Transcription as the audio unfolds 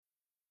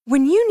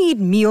When you need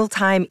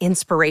mealtime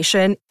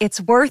inspiration,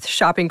 it's worth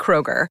shopping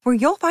Kroger, where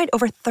you'll find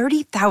over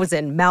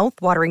 30,000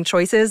 mouth-watering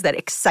choices that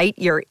excite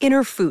your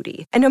inner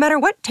foodie. And no matter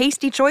what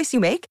tasty choice you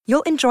make,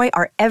 you'll enjoy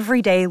our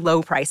everyday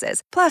low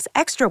prices, plus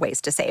extra ways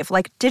to save,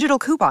 like digital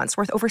coupons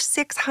worth over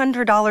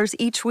 $600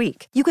 each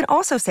week. You can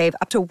also save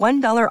up to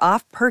 $1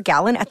 off per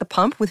gallon at the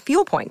pump with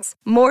fuel points.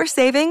 More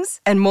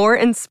savings and more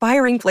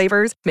inspiring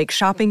flavors make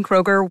shopping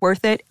Kroger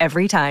worth it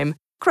every time.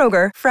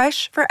 Kroger,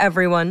 fresh for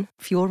everyone.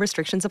 Fuel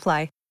restrictions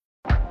apply.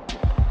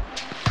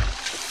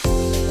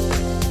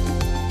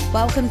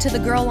 Welcome to the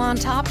Girl on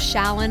Top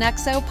Shallon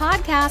XO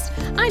podcast.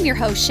 I'm your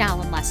host,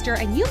 Shallon Lester,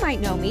 and you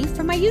might know me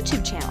from my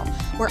YouTube channel,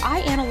 where I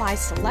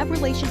analyze celeb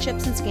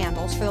relationships and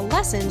scandals for the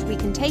lessons we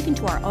can take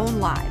into our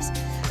own lives.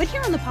 But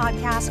here on the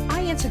podcast,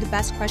 I answer the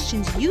best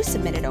questions you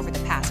submitted over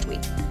the past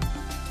week.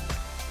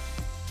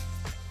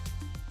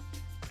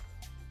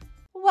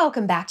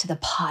 Welcome back to the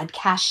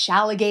podcast,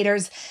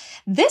 Shalligators.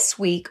 This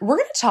week, we're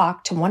going to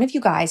talk to one of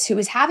you guys who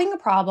is having a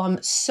problem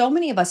so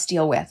many of us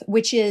deal with,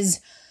 which is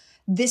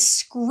this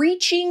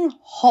screeching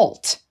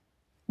halt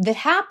that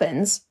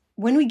happens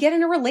when we get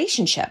in a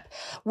relationship,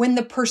 when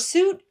the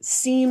pursuit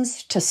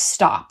seems to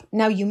stop.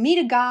 Now, you meet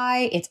a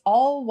guy, it's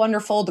all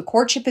wonderful, the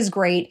courtship is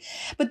great,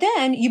 but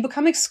then you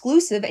become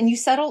exclusive and you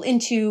settle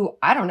into,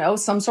 I don't know,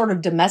 some sort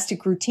of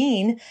domestic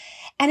routine.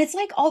 And it's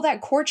like all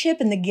that courtship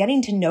and the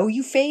getting to know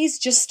you phase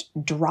just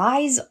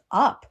dries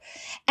up.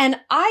 And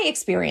I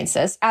experience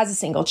this as a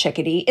single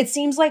chickadee. It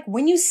seems like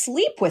when you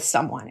sleep with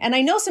someone, and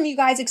I know some of you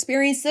guys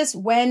experience this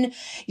when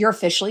you're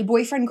officially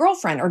boyfriend,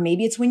 girlfriend, or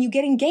maybe it's when you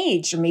get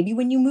engaged, or maybe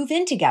when you move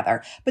in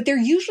together, but there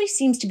usually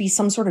seems to be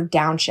some sort of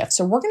downshift.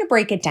 So we're going to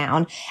break it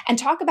down and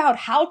talk about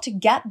how to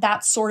get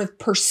that sort of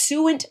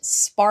pursuant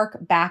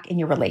spark back in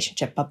your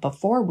relationship. But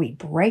before we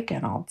break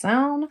it all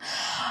down,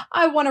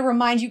 I want to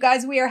remind you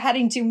guys, we are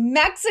heading to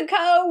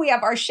Mexico. We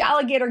have our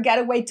Shalligator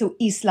getaway to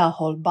Isla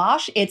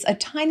Holbox. It's a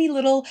tiny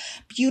little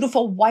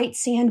beautiful white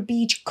sand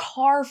beach,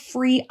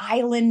 car-free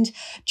island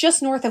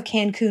just north of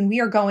Cancun. We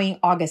are going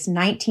August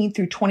 19th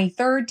through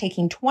 23rd,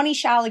 taking 20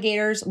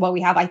 Shalligators. Well,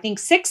 we have, I think,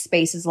 6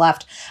 spaces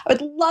left. I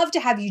would love to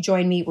have you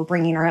join me. We're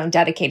bringing our own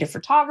dedicated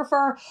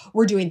photographer.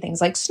 We're doing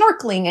things like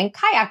snorkeling and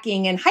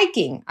kayaking and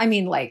hiking. I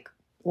mean, like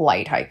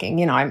light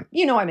hiking. I'm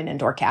an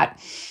indoor cat.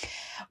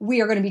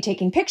 We are going to be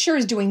taking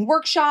pictures, doing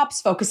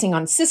workshops, focusing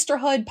on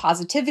sisterhood,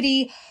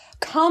 positivity.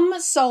 Come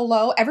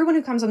solo. Everyone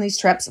who comes on these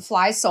trips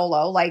flies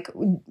solo. Like,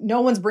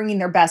 no one's bringing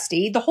their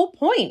bestie. The whole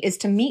point is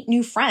to meet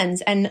new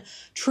friends. And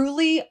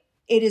truly,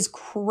 it is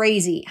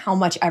crazy how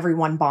much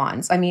everyone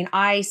bonds. I mean,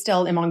 I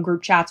still am on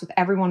group chats with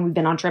everyone we've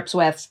been on trips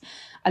with.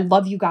 I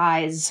love you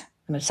guys.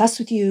 I'm obsessed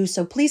with you.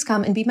 So please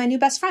come and be my new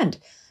best friend,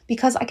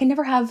 because I can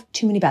never have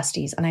too many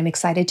besties. And I'm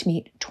excited to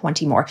meet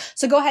 20 more.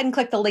 So go ahead and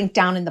click the link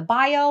down in the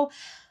bio.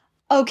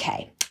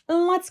 Okay,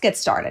 let's get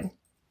started.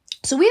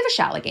 So we have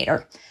a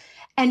Shalligator,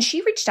 and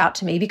she reached out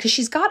to me because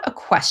she's got a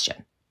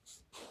question.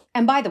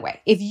 And by the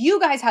way, if you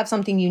guys have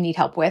something you need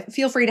help with,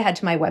 feel free to head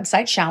to my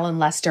website,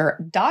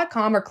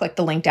 shallonlester.com, or click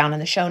the link down in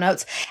the show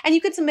notes. And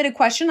you could submit a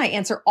question. I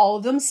answer all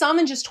of them, some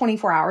in just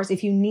 24 hours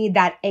if you need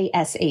that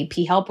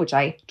ASAP help, which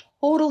I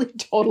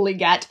totally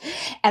get.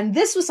 And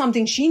this was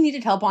something she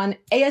needed help on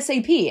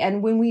ASAP.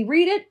 And when we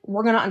read it,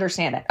 we're going to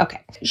understand it. Okay.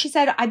 She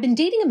said, I've been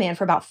dating a man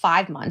for about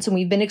 5 months, and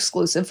we've been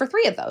exclusive for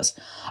 3 of those.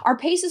 Our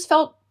paces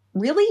felt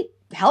really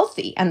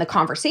healthy, and the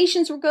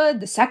conversations were good.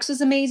 The sex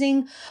was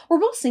amazing. We're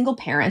both single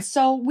parents,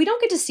 so we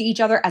don't get to see each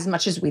other as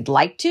much as we'd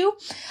like to.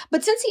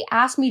 But since he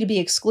asked me to be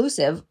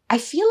exclusive, I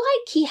feel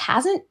like he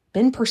hasn't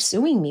been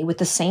pursuing me with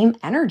the same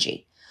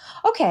energy.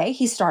 Okay,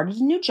 he started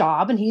a new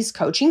job and he's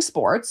coaching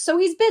sports, so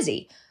he's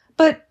busy.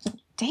 But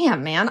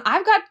damn, man,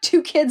 I've got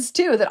 2 kids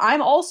too that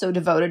I'm also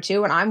devoted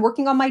to, and I'm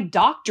working on my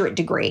doctorate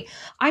degree.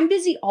 I'm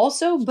busy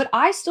also, but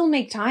I still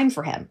make time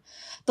for him.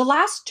 The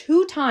last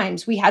 2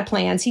 times we had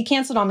plans, he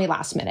canceled on me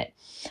last minute.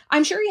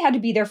 I'm sure he had to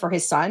be there for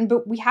his son,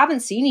 but we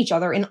haven't seen each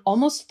other in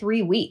almost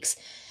 3 weeks.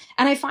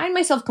 And I find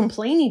myself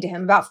complaining to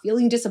him about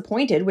feeling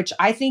disappointed, which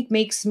I think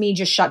makes me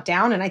just shut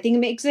down, and I think it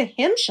makes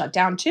him shut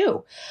down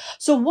too.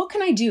 So what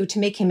can I do to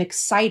make him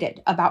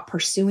excited about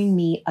pursuing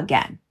me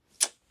again?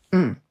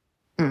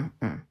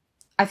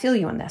 I feel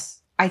you on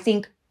this. I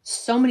think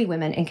so many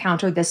women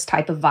encounter this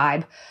type of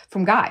vibe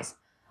from guys.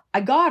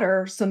 I got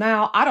her, so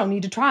now I don't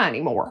need to try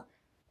anymore.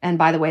 And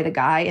by the way, the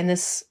guy in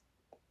this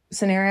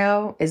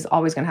scenario is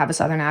always going to have a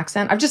Southern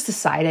accent. I've just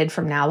decided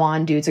from now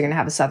on, dudes are going to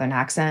have a Southern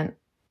accent.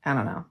 I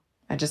don't know.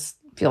 It just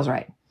feels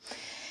right.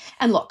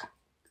 And look,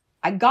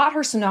 I got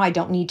her, so now I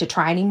don't need to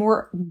try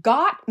anymore.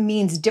 Got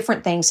means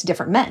different things to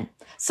different men.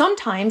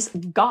 Sometimes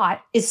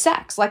got is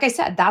sex. Like I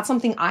said, that's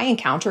something I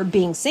encounter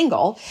being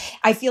single.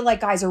 I feel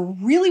like guys are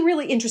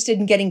really interested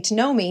in getting to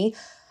know me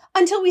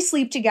until we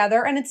sleep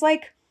together. And it's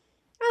like,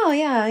 oh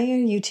yeah, you're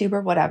a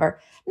YouTuber, whatever.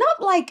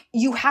 Not like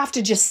you have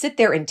to just sit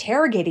there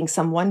interrogating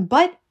someone,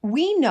 but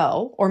we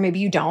know, or maybe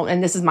you don't,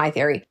 and this is my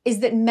theory, is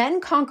that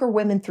men conquer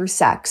women through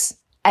sex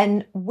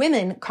and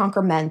women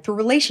conquer men through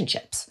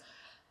relationships.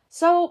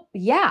 So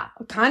yeah,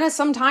 kind of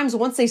sometimes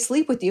once they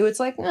sleep with you, it's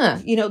like,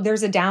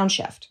 there's a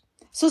downshift.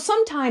 So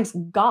sometimes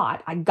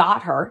I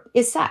got her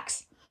is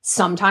sex.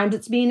 Sometimes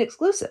it's being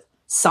exclusive.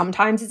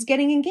 Sometimes it's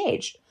getting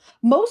engaged.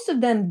 Most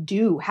of them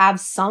do have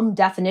some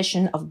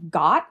definition of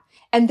got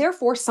and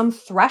therefore some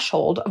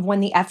threshold of when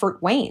the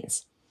effort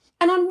wanes.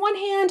 And on one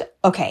hand,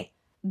 okay,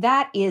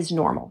 that is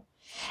normal.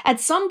 At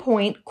some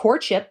point,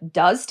 courtship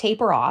does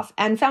taper off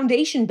and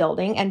foundation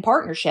building and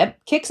partnership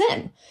kicks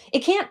in. It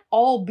can't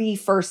all be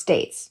first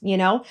dates, you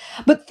know?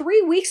 But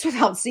 3 weeks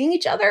without seeing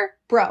each other,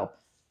 bro,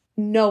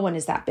 no one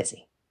is that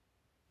busy.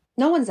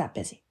 No one's that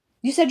busy.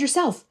 You said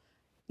yourself,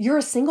 you're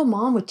a single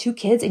mom with 2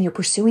 kids and you're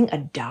pursuing a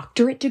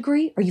doctorate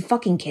degree? Are you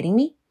fucking kidding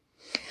me?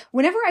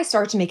 Whenever I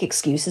start to make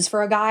excuses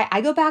for a guy,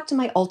 I go back to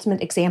my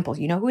ultimate example.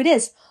 You know who it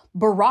is?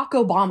 Barack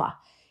Obama.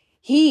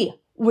 He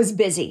was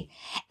busy.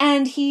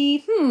 And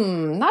he,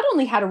 not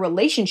only had a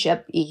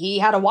relationship, he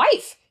had a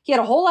wife. He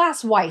had a whole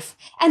ass wife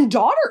and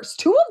daughters,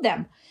 2 of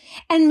them.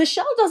 And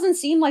Michelle doesn't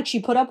seem like she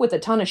put up with a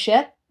ton of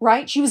shit,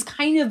 right? She was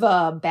kind of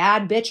a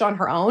bad bitch on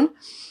her own.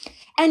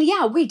 And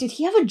yeah, wait, did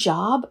he have a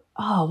job?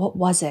 Oh, what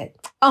was it?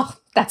 Oh,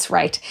 that's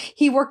right.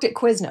 He worked at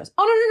Quiznos.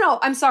 Oh, no.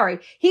 I'm sorry.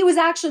 He was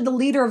actually the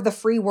leader of the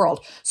free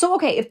world. So,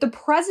 okay, if the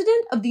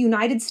president of the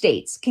United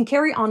States can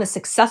carry on a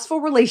successful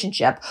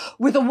relationship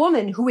with a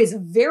woman who is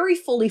very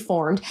fully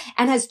formed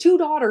and has 2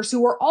 daughters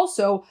who are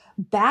also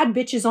bad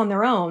bitches on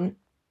their own,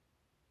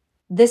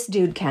 this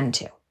dude can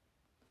too.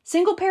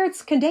 Single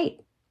parents can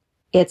date.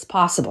 It's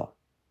possible.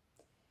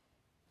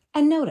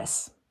 And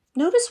notice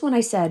when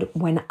I said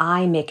when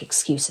I make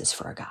excuses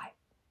for a guy.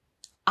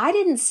 I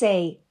didn't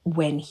say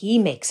when he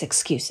makes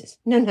excuses.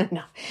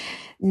 No.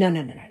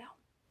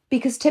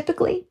 Because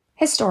typically,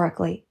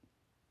 historically,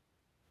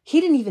 he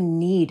didn't even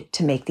need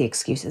to make the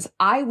excuses.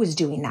 I was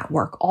doing that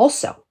work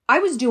also. I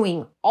was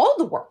doing all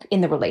the work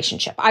in the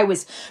relationship. I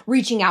was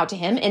reaching out to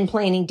him and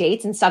planning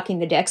dates and sucking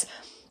the dicks.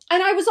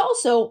 And I was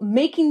also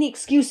making the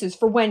excuses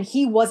for when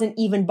he wasn't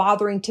even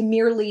bothering to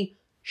merely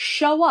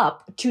show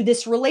up to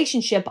this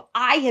relationship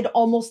I had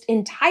almost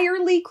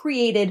entirely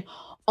created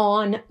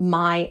on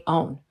my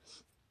own.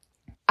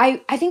 I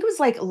think it was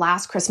like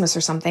last Christmas or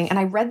something, and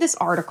I read this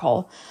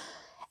article,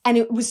 and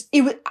it was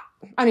I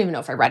don't even know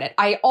if I read it.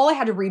 All I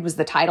had to read was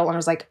the title, and I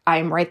was like, I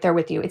am right there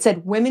with you. It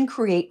said, "Women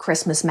create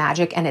Christmas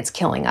magic, and it's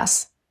killing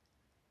us."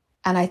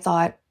 And I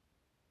thought,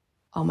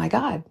 oh my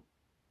God,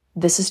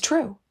 this is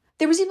true.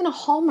 There was even a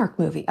Hallmark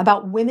movie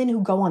about women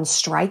who go on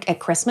strike at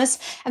Christmas.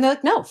 And they're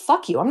like, no,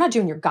 fuck you. I'm not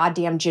doing your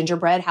goddamn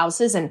gingerbread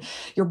houses and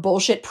your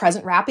bullshit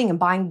present wrapping and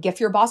buying a gift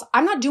for your boss.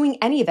 I'm not doing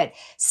any of it.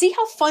 See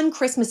how fun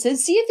Christmas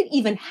is? See if it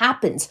even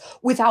happens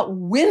without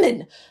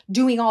women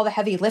doing all the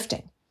heavy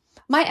lifting.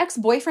 My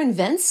ex-boyfriend,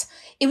 Vince,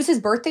 it was his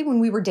birthday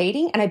when we were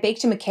dating and I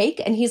baked him a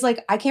cake. And he's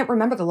like, I can't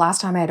remember the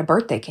last time I had a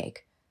birthday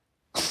cake.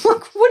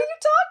 Like, what are you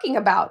talking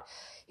about?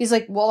 He's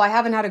like, well, I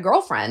haven't had a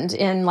girlfriend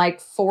in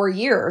like 4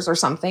 years or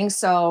something.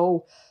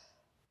 So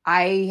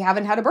I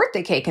haven't had a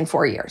birthday cake in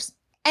 4 years.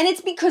 And it's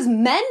because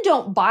men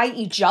don't buy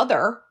each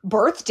other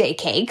birthday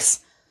cakes.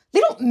 They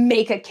don't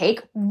make a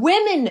cake.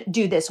 Women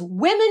do this.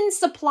 Women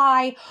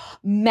supply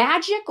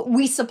magic.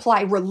 We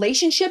supply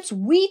relationships.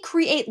 We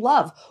create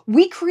love.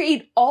 We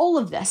create all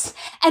of this.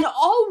 And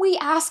all we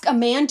ask a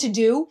man to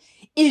do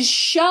is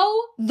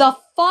show the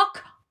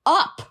fuck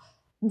up.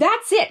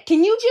 That's it.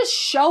 Can you just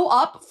show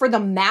up for the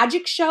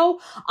magic show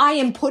I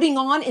am putting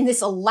on in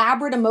this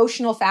elaborate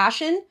emotional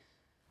fashion?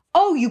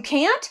 Oh, you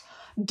can't?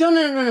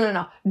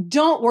 No.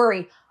 Don't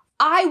worry.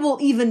 I will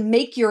even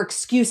make your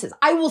excuses.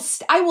 I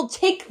will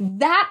take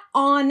that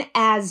on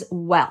as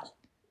well.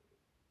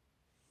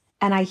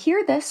 And I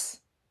hear this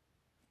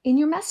in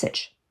your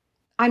message.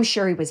 I'm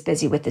sure he was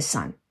busy with his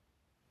son.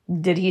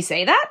 Did he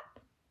say that?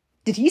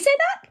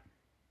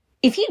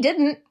 If he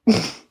didn't,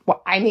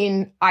 well, I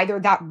mean, either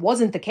that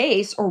wasn't the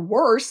case or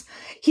worse,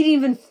 he didn't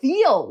even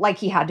feel like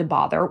he had to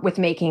bother with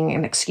making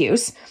an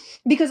excuse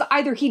because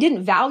either he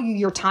didn't value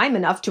your time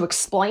enough to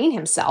explain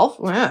himself.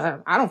 I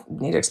don't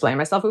need to explain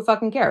myself. Who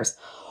fucking cares?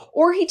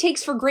 Or he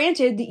takes for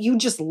granted that you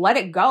just let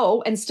it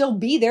go and still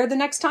be there the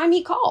next time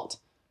he called.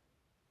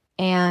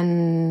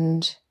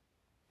 And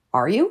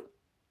are you?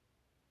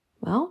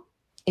 Well,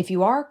 if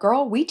you are,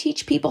 girl, we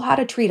teach people how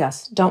to treat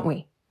us, don't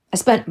we? I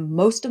spent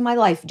most of my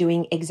life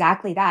doing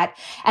exactly that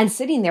and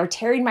sitting there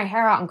tearing my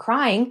hair out and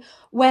crying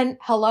when,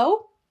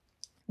 hello,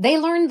 they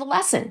learned the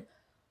lesson.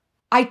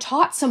 I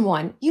taught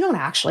someone, you don't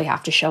actually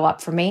have to show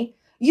up for me.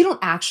 You don't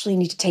actually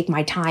need to take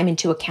my time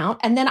into account.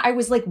 And then I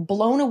was like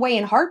blown away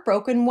and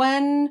heartbroken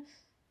when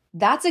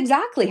that's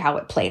exactly how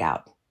it played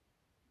out.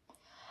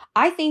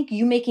 I think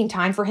you making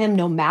time for him,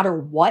 no matter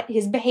what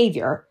his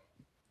behavior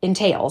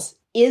entails,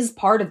 is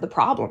part of the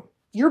problem.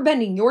 You're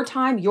bending your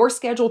time, your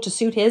schedule to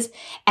suit his,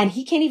 and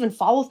he can't even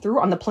follow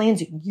through on the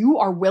plans you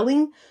are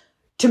willing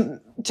to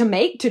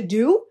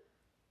do.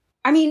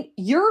 I mean,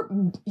 you're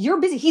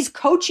busy. He's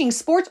coaching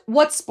sports.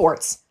 What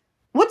sports?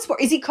 What sport?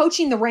 Is he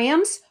coaching the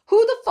Rams?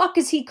 Who the fuck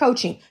is he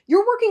coaching?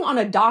 You're working on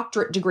a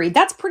doctorate degree.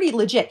 That's pretty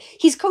legit.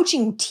 He's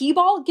coaching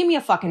T-ball? Give me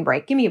a fucking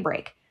break. Give me a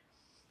break.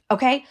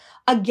 Okay?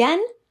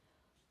 Again,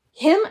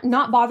 him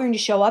not bothering to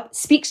show up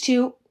speaks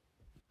to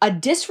a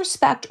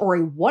disrespect or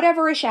a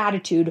whatever-ish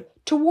attitude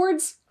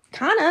towards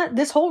kind of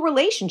this whole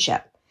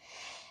relationship.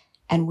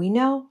 And we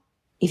know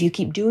if you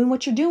keep doing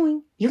what you're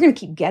doing, you're going to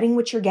keep getting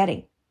what you're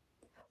getting.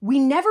 We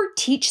never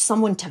teach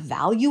someone to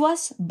value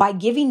us by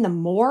giving them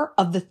more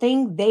of the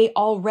thing they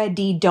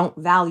already don't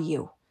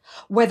value.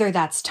 Whether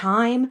that's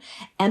time,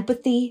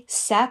 empathy,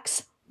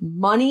 sex,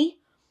 money,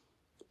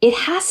 it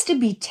has to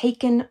be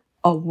taken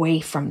away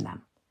from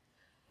them.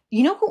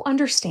 You know who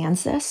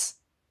understands this?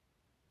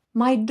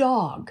 My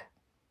dog.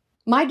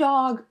 My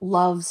dog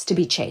loves to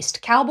be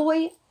chased.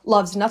 Cowboy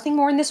loves nothing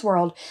more in this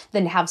world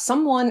than to have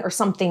someone or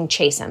something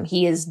chase him.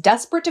 He is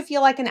desperate to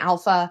feel like an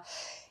alpha.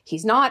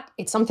 He's not.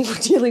 It's something we're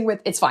dealing with.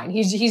 It's fine.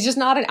 He's just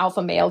not an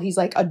alpha male. He's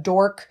like a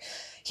dork.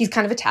 He's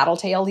kind of a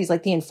tattletale. He's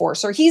like the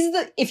enforcer.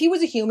 If he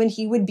was a human,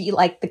 he would be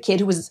like the kid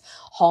who was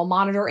hall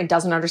monitor and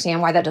doesn't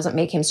understand why that doesn't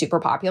make him super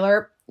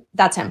popular.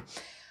 That's him.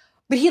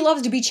 But he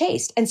loves to be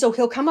chased. And so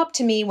he'll come up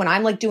to me when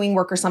I'm like doing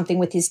work or something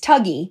with his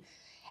tuggy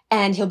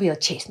and he'll be like,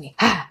 chase me.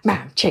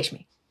 Chase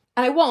me.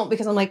 And I won't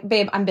because I'm like,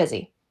 babe, I'm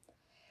busy.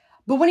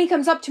 But when he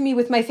comes up to me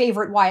with my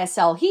favorite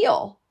YSL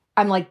heel,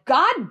 I'm like,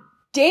 God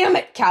damn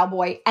it,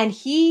 cowboy. And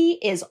he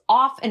is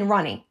off and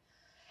running.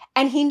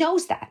 And he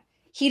knows that.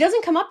 He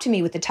doesn't come up to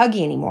me with the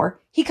tuggy anymore.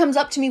 He comes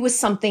up to me with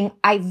something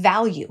I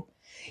value.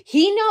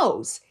 He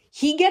knows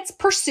he gets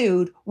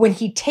pursued when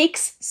he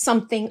takes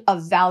something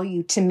of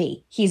value to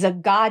me. He's a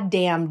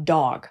goddamn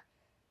dog.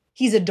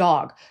 He's a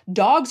dog.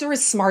 Dogs are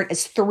as smart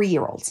as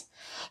 3-year-olds.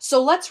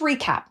 So let's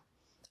recap.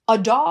 A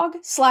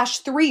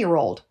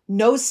dog/3-year-old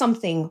knows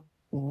something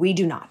we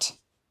do not.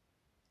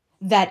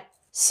 That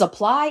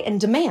supply and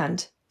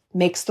demand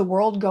makes the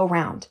world go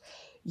round.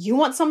 You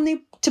want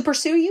something to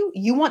pursue you?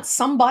 You want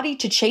somebody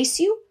to chase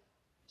you?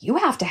 You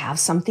have to have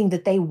something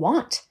that they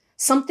want,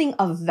 something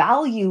of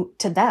value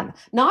to them,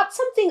 not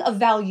something of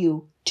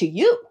value to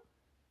you.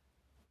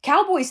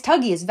 Cowboy's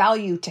tuggy is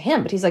value to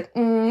him, but he's like,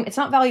 it's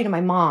not value to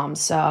my mom,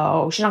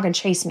 so she's not going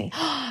to chase me.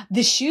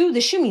 The shoe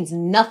means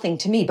nothing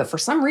to me, but for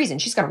some reason,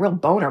 she's got a real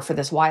boner for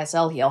this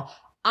YSL heel.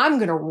 I'm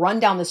going to run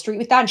down the street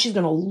with that and she's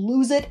going to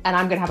lose it and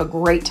I'm going to have a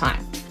great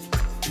time.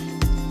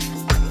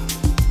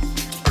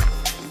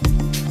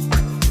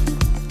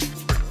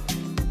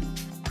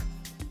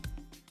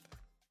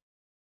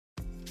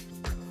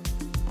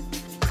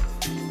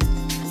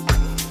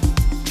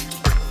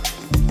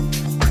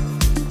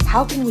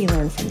 How can we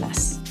learn from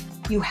this?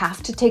 You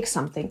have to take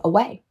something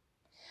away.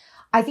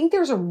 I think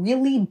there's a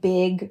really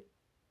big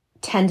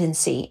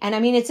tendency, and I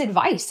mean, it's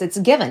advice, it's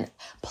given.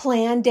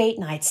 Plan date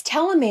nights.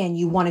 Tell a man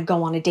you want to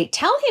go on a date.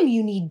 Tell him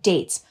you need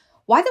dates.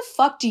 Why the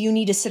fuck do you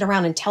need to sit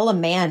around and tell a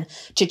man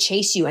to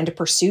chase you and to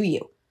pursue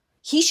you?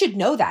 He should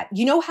know that.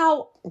 You know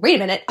how, wait a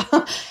minute.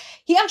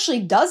 He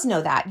actually does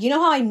know that. You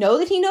know how I know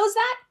that he knows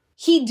that?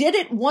 He did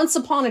it once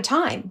upon a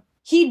time.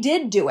 He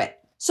did do it.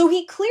 So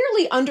he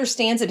clearly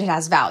understands that it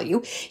has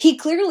value. He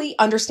clearly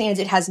understands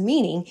it has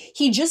meaning.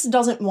 He just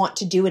doesn't want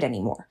to do it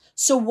anymore.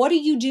 So what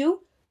do?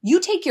 You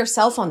take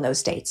yourself on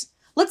those dates.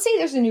 Let's say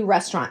there's a new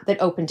restaurant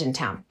that opened in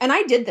town. And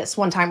I did this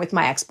one time with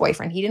my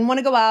ex-boyfriend. He didn't want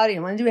to go out. He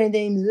didn't want to do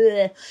anything.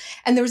 Bleh.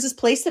 And there was this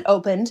place that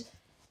opened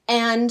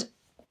and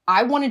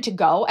I wanted to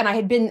go. And I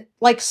had been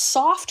like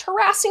soft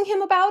harassing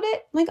him about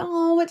it. I'm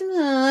like,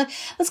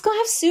 let's go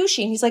have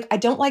sushi. And he's like, I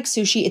don't like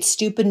sushi. It's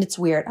stupid and it's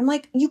weird. I'm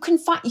like, you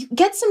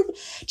get some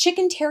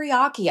chicken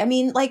teriyaki. I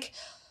mean, like,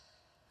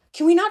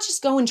 can we not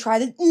just go and try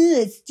this?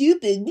 It's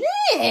stupid.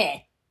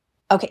 Bleh.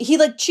 Okay, he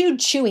like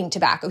chewing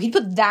tobacco. He'd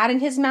put that in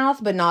his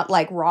mouth, but not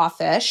like raw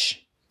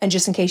fish. And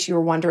just in case you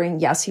were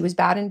wondering, yes, he was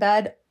bad in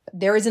bed.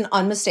 There is an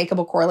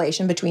unmistakable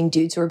correlation between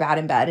dudes who are bad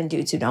in bed and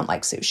dudes who don't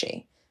like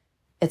sushi.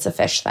 It's a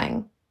fish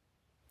thing.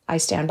 I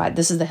stand by.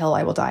 This is the hill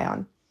I will die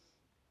on.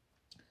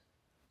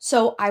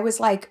 So I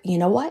was like, you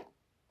know what?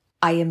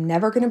 I am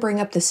never going to bring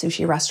up the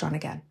sushi restaurant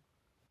again.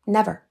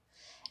 Never.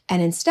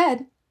 And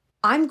instead,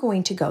 I'm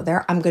going to go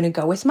there. I'm going to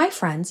go with my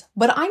friends,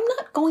 but I'm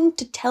not going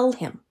to tell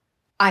him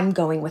I'm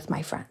going with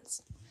my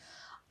friends.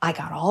 I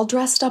got all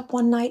dressed up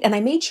one night and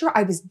I made sure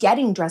I was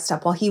getting dressed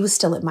up while he was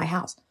still at my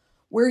house.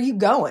 Where are you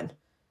going?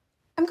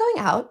 I'm going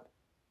out.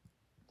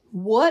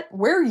 What?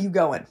 Where are you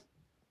going?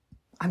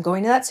 I'm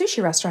going to that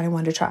sushi restaurant I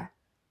wanted to try.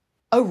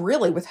 Oh,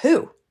 really? With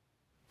who?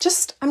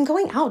 I'm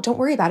going out. Don't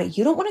worry about it.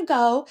 You don't want to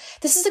go.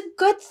 This is a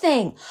good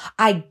thing.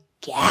 I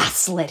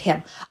gaslit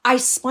him. I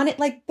spun it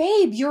like,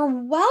 babe, you're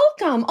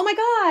welcome. Oh my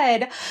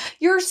God.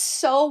 You're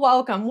so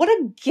welcome. What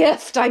a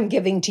gift I'm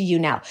giving to you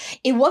now.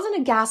 It wasn't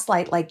a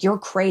gaslight like you're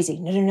crazy.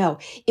 No.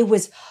 It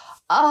was,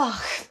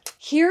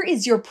 here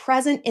is your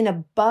present in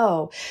a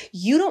bow.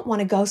 You don't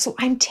want to go, so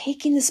I'm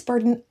taking this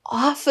burden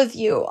off of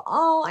you.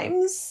 Oh,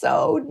 I'm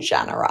so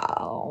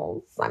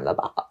generous. I'm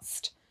the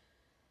best.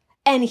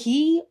 And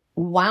he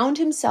wound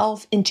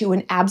himself into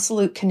an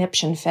absolute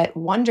conniption fit,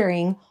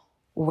 wondering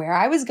where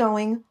I was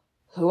going,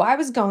 who I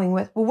was going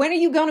with. Well, when are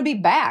you going to be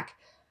back?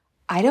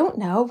 I don't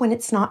know, when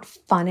it's not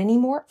fun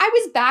anymore. I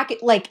was back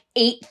at like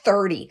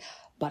 8:30,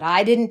 but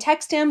I didn't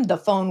text him. The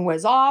phone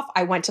was off.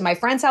 I went to my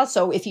friend's house.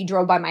 So if he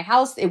drove by my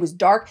house, it was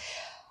dark.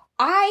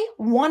 I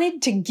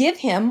wanted to give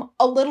him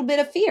a little bit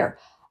of fear.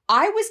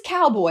 I was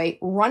cowboy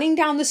running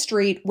down the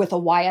street with a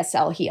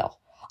YSL heel.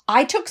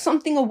 I took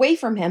something away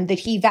from him that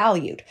he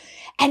valued.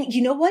 And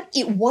you know what?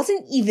 It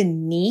wasn't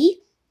even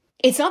me.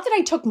 It's not that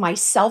I took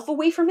myself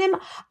away from him.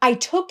 I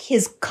took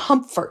his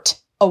comfort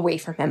away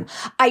from him.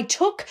 I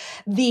took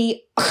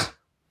the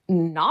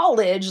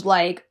knowledge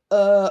like,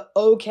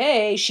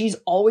 okay, she's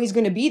always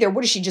going to be there.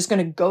 What is she just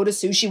going to go to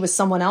sushi with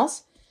someone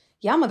else?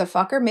 Yeah,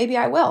 motherfucker, maybe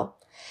I will.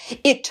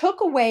 It took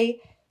away,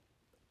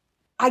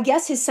 I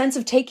guess, his sense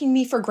of taking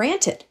me for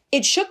granted.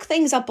 It shook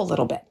things up a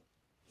little bit.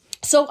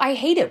 So I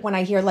hate it when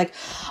I hear like,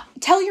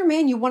 tell your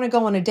man you want to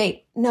go on a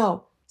date.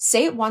 No,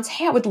 say it once.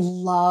 Hey, I would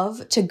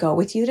love to go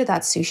with you to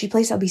that sushi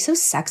place. That'd be so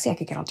sexy. I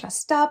could get all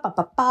dressed up,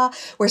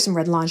 wear some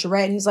red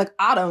lingerie. And he's like,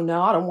 I don't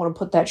know. I don't want to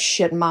put that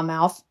shit in my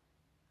mouth.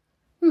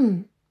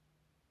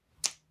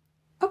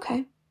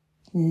 Okay.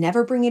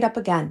 Never bring it up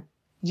again.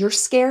 You're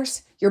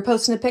scarce. You're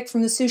posting a pic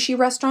from the sushi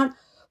restaurant.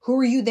 Who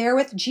are you there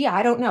with? Gee,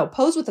 I don't know.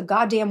 Pose with a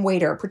goddamn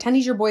waiter. Pretend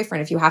he's your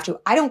boyfriend if you have to.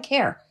 I don't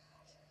care.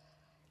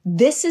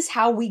 This is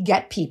how we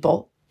get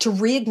people to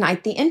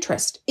reignite the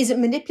interest. Is it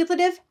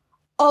manipulative?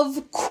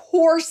 Of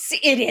course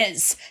it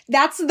is.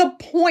 That's the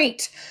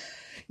point.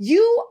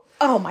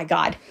 Oh my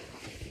God.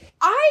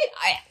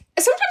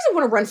 Sometimes I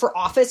want to run for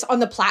office on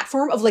the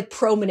platform of like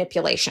pro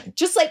manipulation.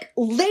 Just like,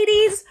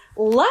 ladies,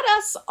 let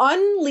us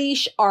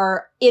unleash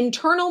our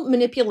internal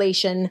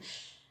manipulation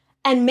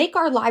and make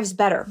our lives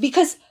better.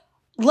 Because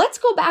let's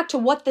go back to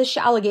what this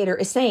alligator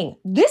is saying.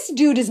 This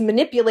dude is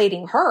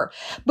manipulating her,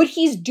 but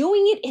he's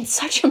doing it in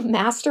such a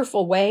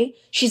masterful way.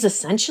 She's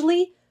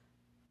essentially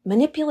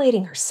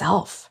manipulating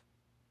herself,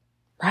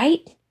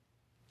 right?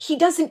 He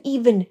doesn't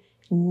even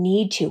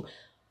need to.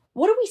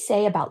 What do we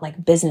say about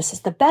like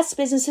businesses? The best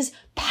businesses,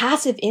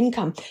 passive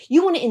income.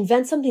 You want to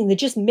invent something that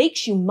just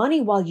makes you money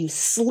while you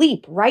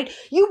sleep, right?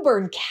 You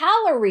burn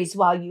calories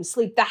while you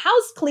sleep. The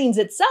house cleans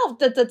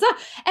itself.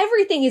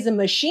 Everything is a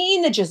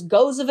machine that just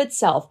goes of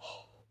itself.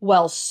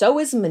 Well, so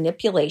is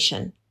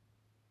manipulation.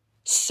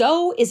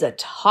 So is a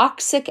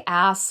toxic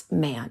ass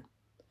man.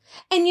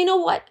 And you know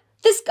what?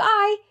 This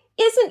guy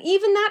isn't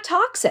even that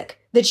toxic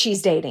that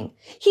she's dating.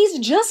 He's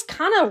just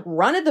kind of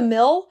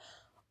run-of-the-mill,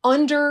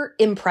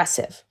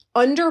 under-impressive,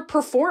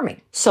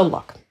 underperforming. So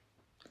look,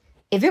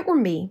 if it were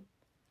me,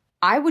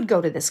 I would go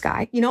to this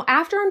guy,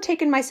 after I'm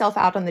taking myself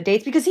out on the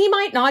dates, because he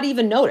might not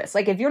even notice.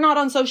 Like if you're not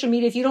on social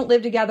media, if you don't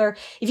live together,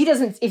 if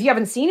you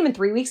haven't seen him in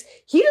 3 weeks,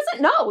 he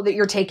doesn't know that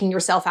you're taking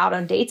yourself out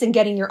on dates and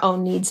getting your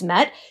own needs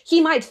met. He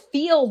might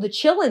feel the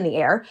chill in the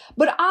air,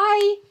 but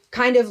I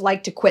kind of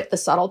like to quit the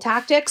subtle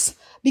tactics,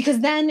 because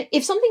then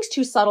if something's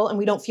too subtle and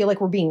we don't feel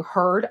like we're being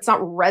heard, it's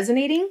not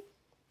resonating,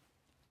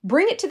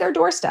 bring it to their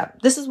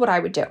doorstep. This is what I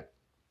would do.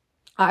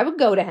 I would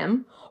go to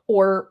him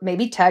or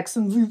maybe text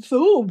and be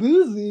so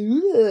busy.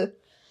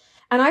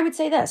 And I would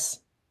say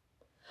this.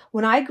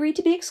 When I agreed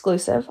to be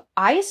exclusive,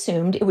 I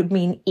assumed it would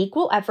mean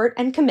equal effort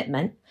and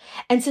commitment.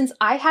 And since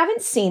I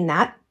haven't seen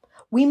that,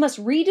 we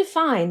must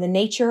redefine the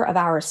nature of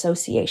our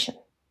association.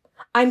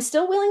 I'm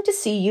still willing to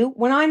see you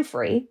when I'm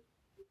free,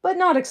 but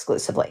not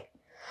exclusively.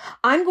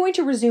 I'm going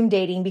to resume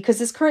dating because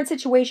this current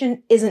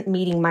situation isn't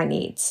meeting my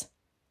needs.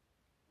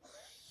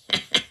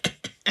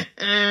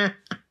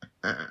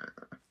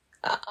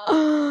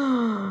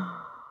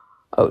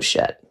 Oh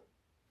shit.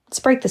 Let's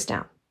break this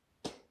down.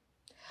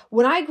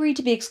 When I agreed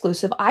to be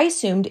exclusive, I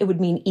assumed it would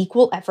mean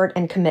equal effort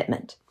and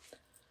commitment.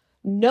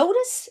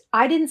 Notice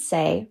I didn't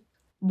say,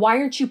 why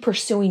aren't you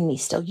pursuing me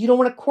still? You don't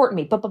want to court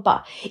me,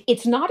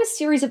 It's not a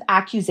series of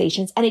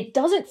accusations, and it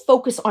doesn't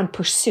focus on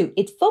pursuit.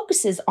 It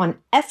focuses on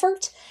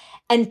effort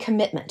and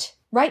commitment,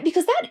 right?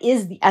 Because that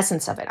is the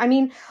essence of it. I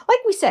mean, like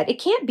we said, it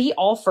can't be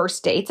all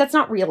first dates. That's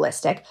not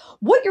realistic.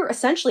 What you're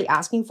essentially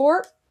asking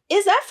for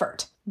is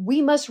effort.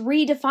 We must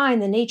redefine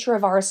the nature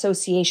of our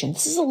association.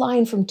 This is a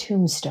line from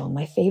Tombstone,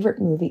 my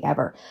favorite movie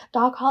ever.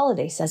 Doc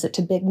Holliday says it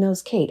to Big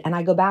Nose Kate, and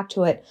I go back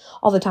to it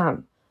all the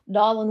time.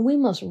 Darling, we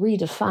must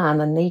redefine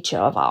the nature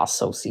of our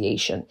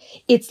association.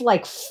 It's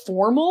like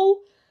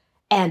formal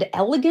and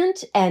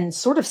elegant and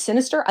sort of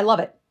sinister. I love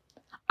it.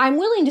 I'm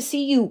willing to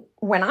see you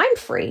when I'm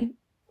free,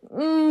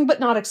 but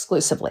not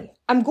exclusively.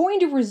 I'm going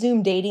to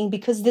resume dating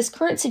because this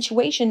current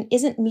situation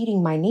isn't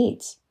meeting my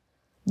needs.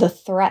 The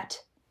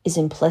threat is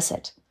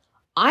implicit.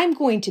 I'm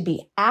going to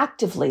be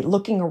actively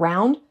looking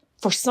around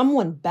for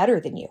someone better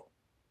than you.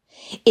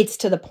 It's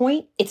to the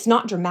point, it's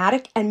not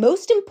dramatic, and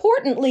most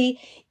importantly,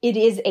 it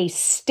is a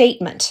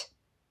statement,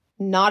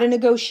 not a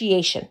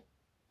negotiation.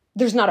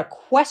 There's not a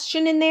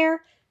question in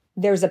there,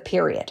 there's a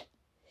period.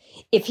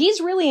 If he's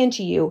really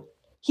into you,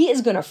 he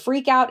is going to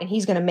freak out and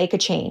he's going to make a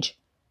change.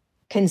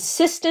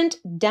 Consistent,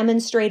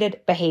 demonstrated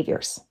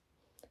behaviors.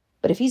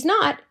 But if he's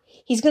not,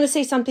 he's going to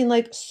say something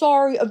like,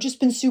 sorry, I've just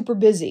been super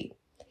busy.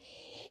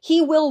 He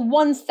will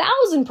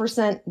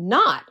 1000%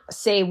 not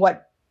say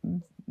what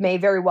may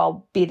very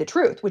well be the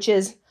truth, which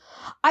is,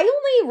 I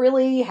only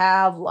really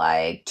have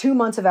like 2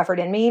 months of effort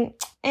in me,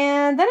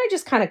 and then I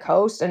just kind of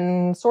coast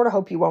and sort of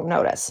hope you won't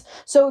notice.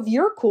 So if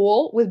you're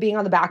cool with being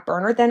on the back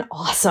burner, then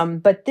awesome,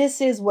 but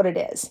this is what it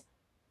is.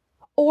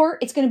 Or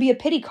it's going to be a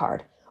pity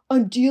card.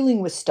 I'm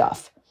dealing with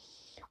stuff.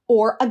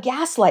 Or a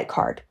gaslight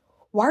card.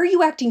 Why are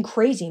you acting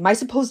crazy? Am I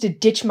supposed to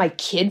ditch my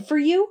kid for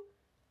you?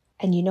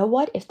 And you know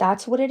what? If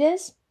that's what it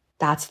is,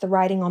 that's the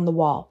writing on the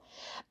wall.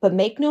 But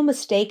make no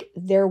mistake,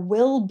 there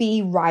will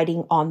be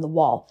writing on the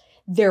wall.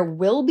 There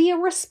will be a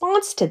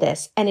response to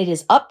this, and it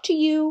is up to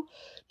you,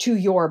 to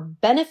your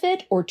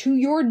benefit or to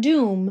your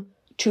doom,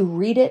 to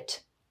read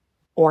it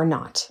or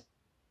not.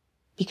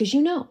 Because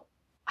you know,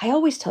 I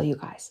always tell you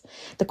guys,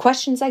 the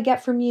questions I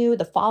get from you,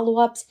 the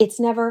follow-ups, it's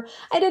never,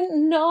 I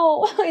didn't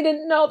know,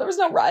 there was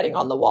no writing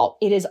on the wall.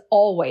 It is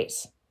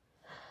always,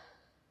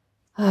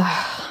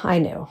 I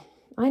knew,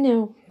 I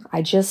didn't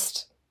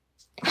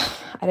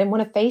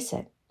want to face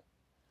it.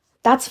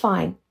 That's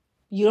fine.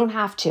 You don't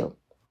have to.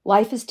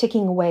 Life is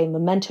ticking away.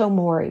 Memento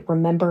mori.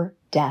 Remember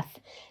death.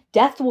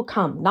 Death will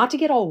come, not to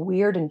get all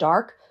weird and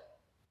dark,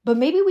 but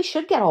maybe we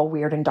should get all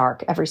weird and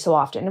dark every so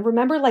often. And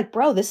remember,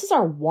 bro, this is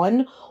our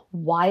one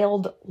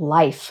wild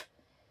life.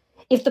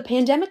 If the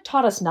pandemic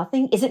taught us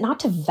nothing, is it not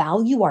to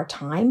value our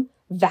time?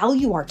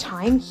 Value our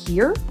time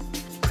here?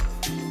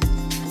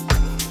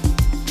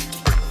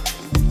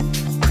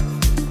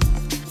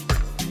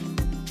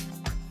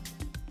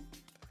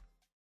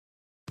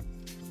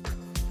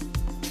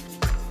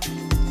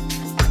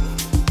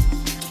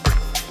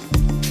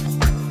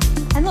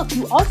 And look,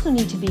 you also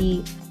need to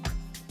be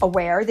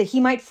aware that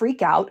he might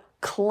freak out,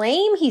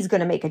 claim he's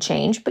going to make a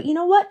change, but you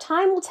know what?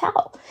 Time will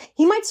tell.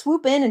 He might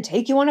swoop in and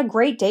take you on a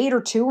great date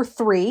or 2 or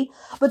 3,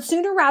 but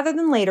sooner rather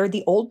than later,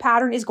 the old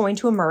pattern is going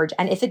to emerge,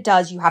 and if it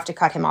does, you have to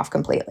cut him off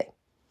completely.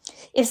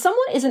 If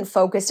someone isn't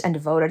focused and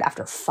devoted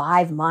after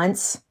 5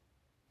 months,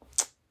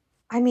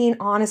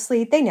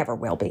 honestly, they never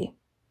will be.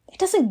 It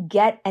doesn't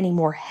get any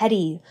more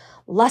heady,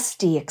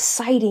 lusty,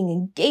 exciting,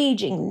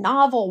 engaging,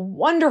 novel,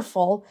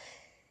 wonderful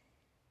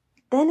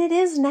than it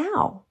is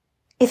now.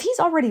 If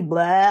he's already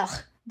blah,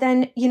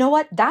 then you know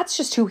what? That's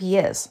just who he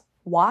is.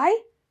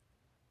 Why?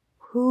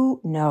 Who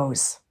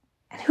knows?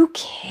 And who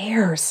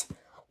cares?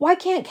 Why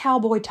can't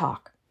Cowboy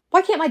talk?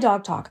 Why can't my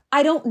dog talk?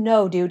 I don't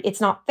know, dude.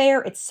 It's not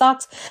fair. It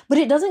sucks, but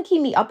it doesn't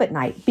keep me up at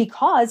night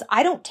because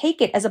I don't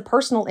take it as a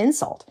personal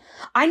insult.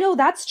 I know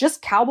that's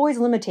just Cowboy's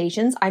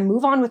limitations. I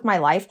move on with my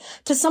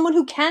life to someone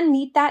who can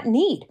meet that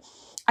need.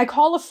 I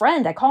call a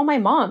friend. I call my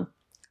mom.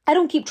 I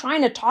don't keep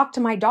trying to talk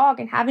to my dog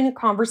and having a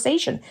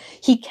conversation.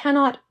 He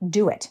cannot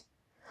do it.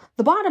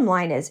 The bottom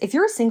line is, if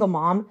you're a single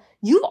mom,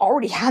 you've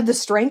already had the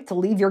strength to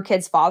leave your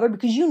kid's father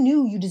because you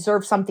knew you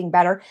deserved something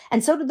better,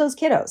 and so did those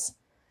kiddos.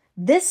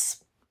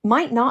 This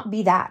might not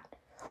be that.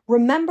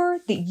 Remember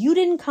that you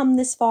didn't come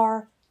this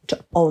far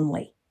to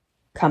only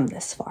come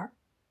this far.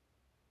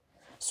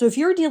 So if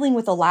you're dealing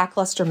with a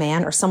lackluster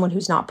man or someone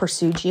who's not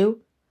pursued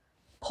you,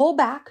 pull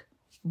back.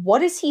 What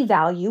does he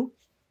value?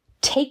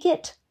 Take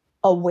it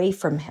away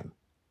from him.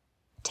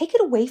 Take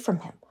it away from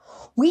him.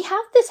 We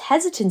have this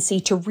hesitancy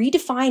to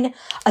redefine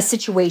a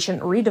situation,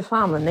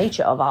 redefine the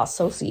nature of our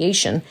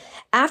association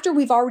after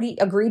we've already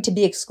agreed to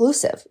be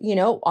exclusive.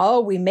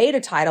 We made a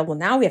title. Well,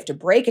 now we have to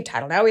break a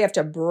title. Now we have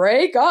to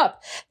break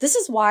up. This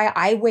is why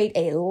I wait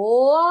a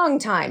long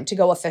time to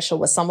go official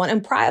with someone,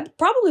 and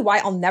probably why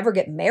I'll never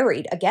get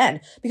married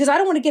again, because I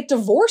don't want to get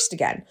divorced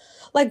again.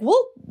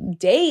 We'll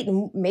date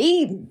and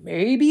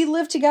maybe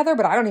live together,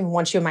 but I don't even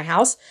want you in my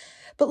house.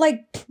 But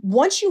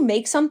once you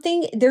make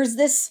something, there's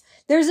this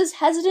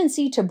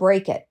hesitancy to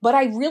break it. But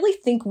I really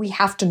think we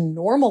have to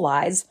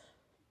normalize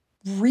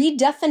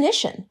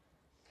redefinition.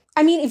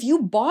 If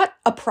you bought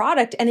a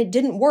product and it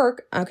didn't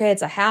work, okay,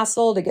 it's a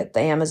hassle to get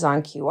the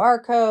Amazon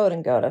QR code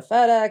and go to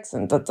FedEx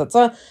and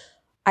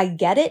I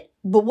get it.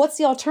 But what's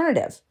the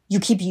alternative? You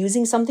keep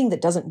using something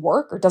that doesn't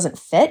work or doesn't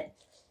fit,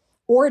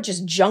 or it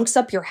just junks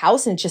up your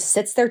house and it just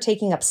sits there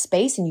taking up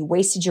space and you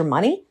wasted your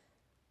money.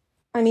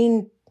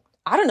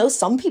 I don't know.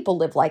 Some people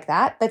live like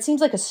that. That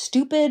seems like a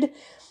stupid,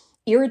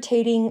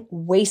 irritating,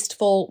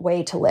 wasteful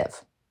way to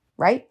live,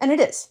 right? And it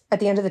is.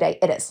 At the end of the day,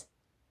 it is.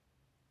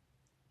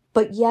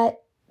 But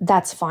yet,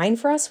 that's fine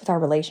for us with our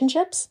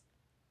relationships.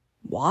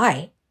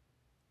 Why?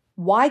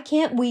 Why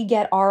can't we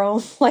get our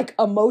own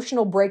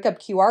emotional breakup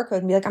QR code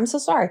and be like, I'm so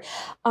sorry.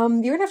 You're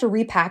going to have to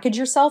repackage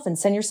yourself and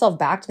send yourself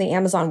back to the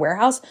Amazon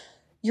warehouse.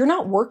 You're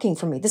not working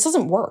for me. This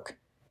doesn't work.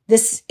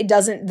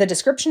 The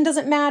description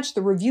doesn't match.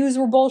 The reviews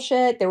were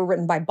bullshit. They were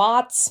written by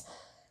bots.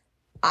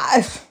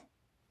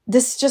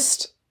 This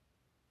just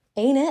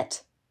ain't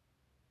it.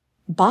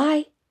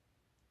 Bye.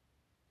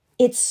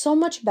 It's so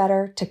much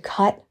better to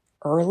cut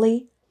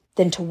early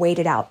than to wait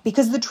it out.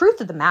 Because the truth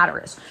of the matter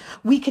is,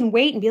 we can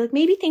wait and be like,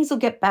 maybe things will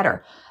get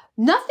better.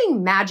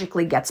 Nothing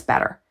magically gets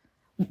better.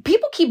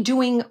 People keep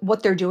doing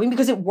what they're doing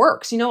because it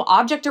works.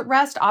 Object at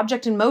rest,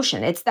 object in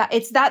motion. It's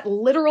that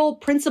literal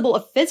principle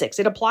of physics.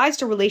 It applies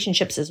to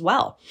relationships as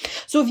well.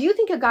 So if you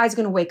think a guy's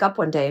going to wake up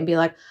one day and be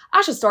like,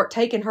 I should start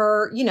taking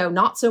her,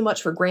 not so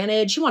much for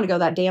granted. She want to go to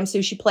that damn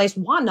sushi place.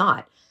 Why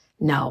not?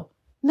 No,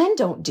 men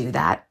don't do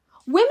that.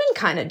 Women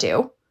kind of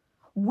do.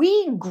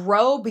 We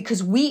grow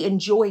because we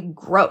enjoy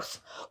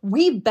growth.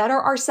 We better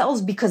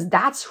ourselves because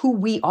that's who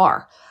we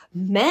are.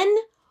 Men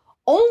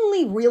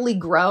only really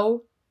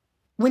grow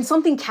when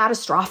something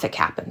catastrophic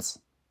happens.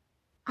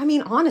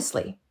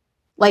 Honestly,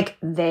 Like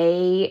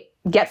they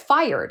get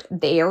fired,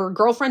 their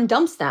girlfriend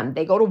dumps them,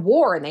 they go to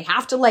war and they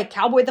have to like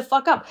cowboy the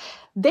fuck up.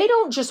 They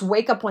don't just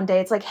wake up one day,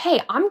 it's like, hey,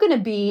 I'm going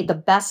to be the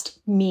best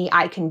me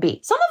I can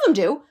be. Some of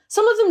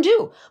them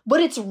do,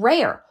 but it's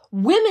rare.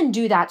 Women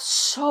do that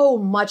so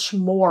much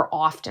more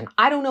often.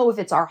 I don't know if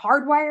it's our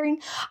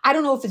hardwiring. I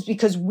don't know if it's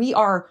because we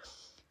are,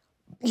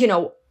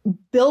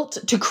 built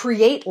to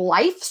create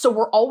life. So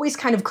we're always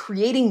kind of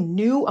creating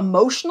new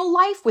emotional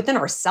life within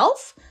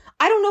ourselves.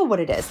 I don't know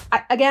what it is.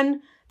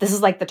 Again, this is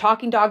like the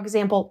talking dog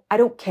example. I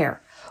don't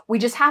care. We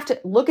just have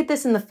to look at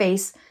this in the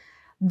face.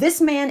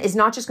 This man is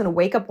not just going to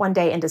wake up one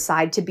day and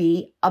decide to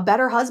be a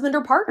better husband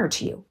or partner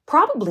to you.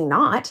 Probably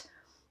not.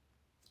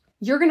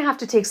 You're going to have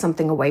to take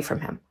something away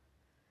from him.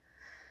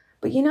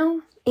 But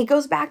it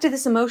goes back to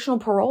this emotional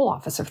parole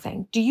officer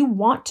thing. Do you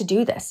want to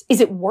do this?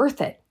 Is it worth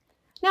it?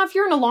 Now, if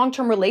you're in a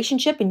long-term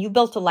relationship and you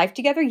built a life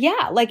together,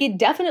 yeah, like it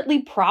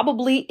definitely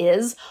probably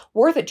is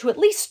worth it to at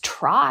least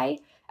try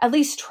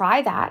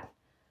that.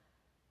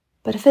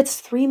 But if it's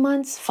 3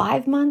 months,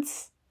 5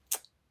 months,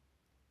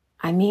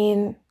 I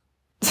mean,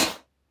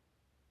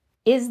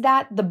 is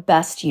that the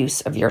best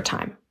use of your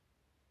time?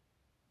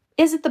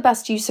 Is it the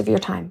best use of your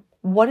time?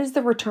 What is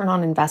the return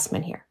on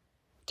investment here?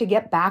 To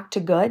get back to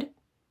good?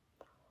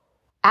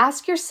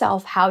 Ask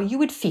yourself how you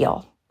would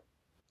feel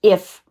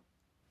if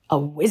a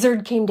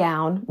wizard came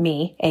down,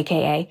 me,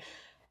 AKA,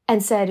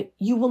 and said,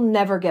 you will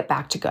never get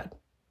back to good.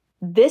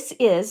 This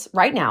is,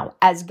 right now,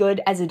 as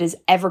good as it is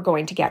ever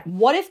going to get.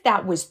 What if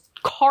that was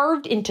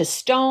carved into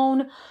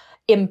stone,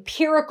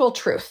 empirical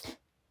truth?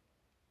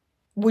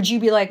 Would you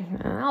be like,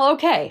 oh,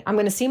 okay, I'm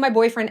going to see my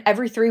boyfriend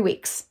every 3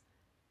 weeks?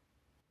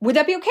 Would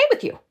that be okay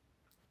with you?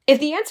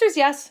 If the answer is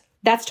yes,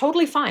 that's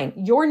totally fine.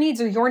 Your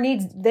needs are your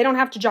needs. They don't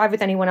have to jive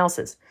with anyone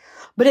else's.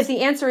 But if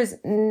the answer is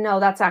no,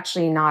 that's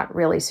actually not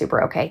really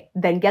super okay,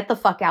 then get the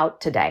fuck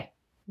out today.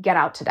 Get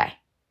out today.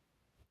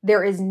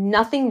 There is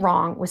nothing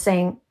wrong with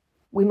saying,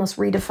 we must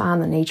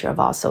redefine the nature of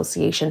our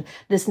association.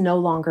 This no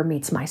longer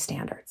meets my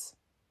standards.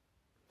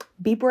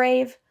 Be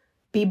brave,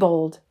 be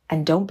bold,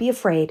 and don't be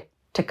afraid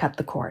to cut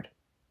the cord.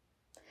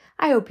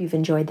 I hope you've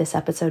enjoyed this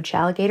episode,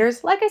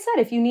 Shalligators. Like I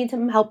said, if you need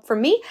some help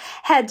from me,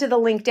 head to the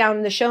link down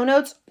in the show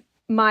notes,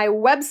 my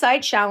website,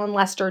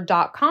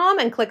 shallonlester.com,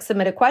 and click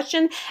submit a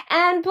question.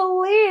 And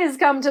please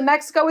come to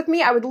Mexico with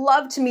me. I would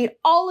love to meet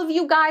all of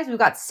you guys. We've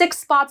got 6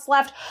 spots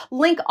left.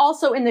 Link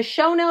also in the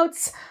show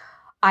notes.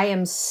 I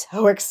am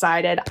so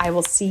excited. I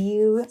will see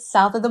you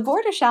south of the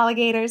border,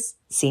 Shalligators.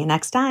 See you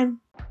next time.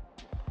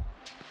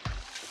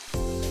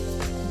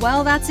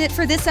 Well, that's it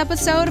for this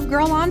episode of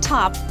Girl on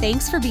Top.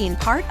 Thanks for being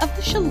part of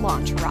the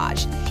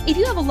Shalontourage. If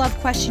you have a love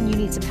question you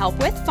need some help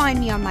with, find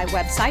me on my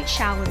website,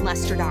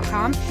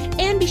 shallonlester.com,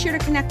 and be sure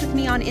to connect with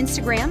me on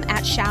Instagram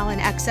at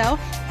shallonxo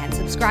and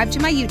subscribe to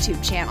my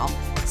YouTube channel.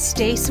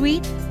 Stay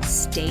sweet,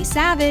 stay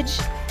savage.